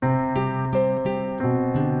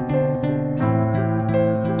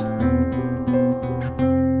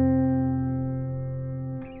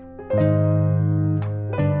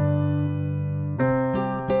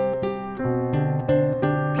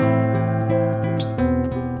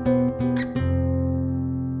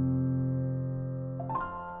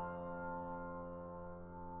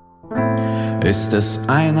ist es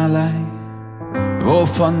einerlei,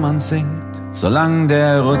 wovon man singt, solang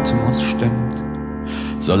der Rhythmus stimmt,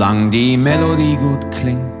 solang die Melodie gut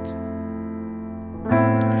klingt.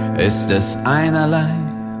 Ist es einerlei,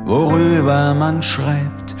 worüber man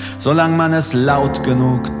schreibt, solang man es laut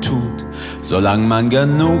genug tut, solang man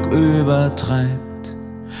genug übertreibt.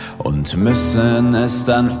 Und müssen es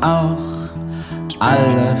dann auch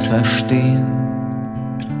alle verstehen,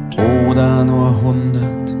 oder nur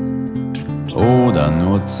 100 oder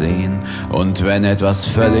nur 10. Und wenn etwas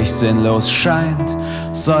völlig sinnlos scheint,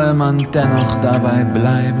 soll man dennoch dabei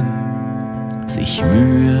bleiben, sich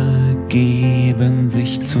Mühe geben,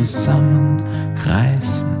 sich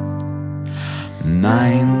zusammenreißen.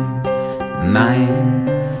 Nein, nein,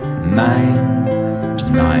 nein,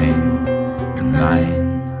 nein, nein.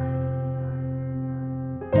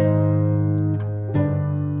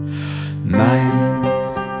 Nein,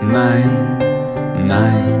 nein,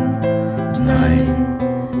 nein, nein,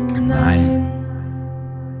 nein.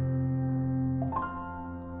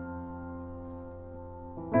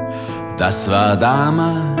 Das war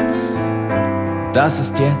damals, das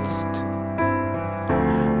ist jetzt.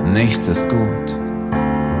 Nichts ist gut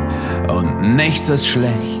und nichts ist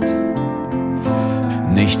schlecht.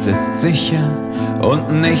 Nichts ist sicher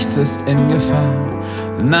und nichts ist in Gefahr.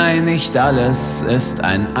 Nein, nicht alles ist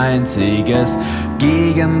ein einziges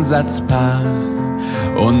Gegensatzpaar.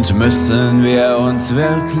 Und müssen wir uns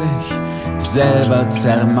wirklich selber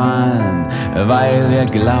zermahlen, weil wir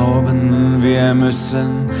glauben, wir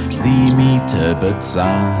müssen die Miete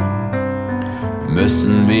bezahlen?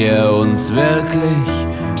 Müssen wir uns wirklich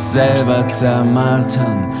selber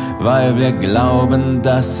zermartern, weil wir glauben,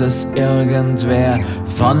 dass es irgendwer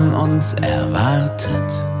von uns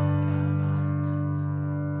erwartet?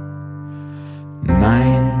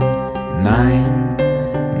 Nein, nein,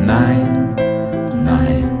 nein,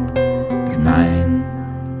 nein, nein.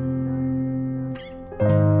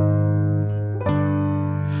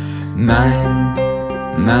 Nein,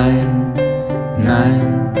 nein, nein,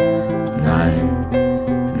 nein,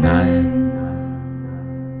 nein.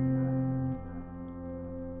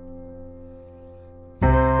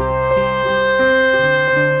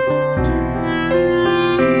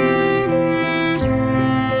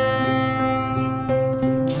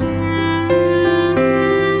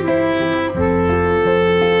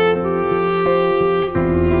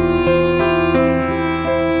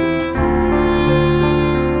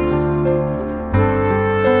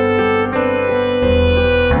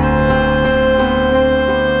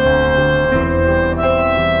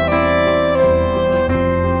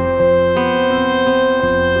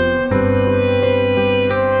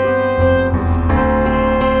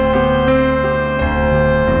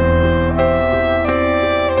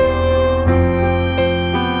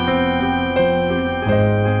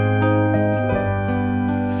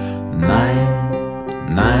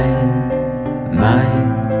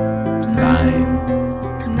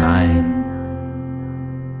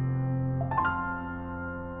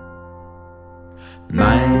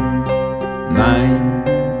 Nein, nein,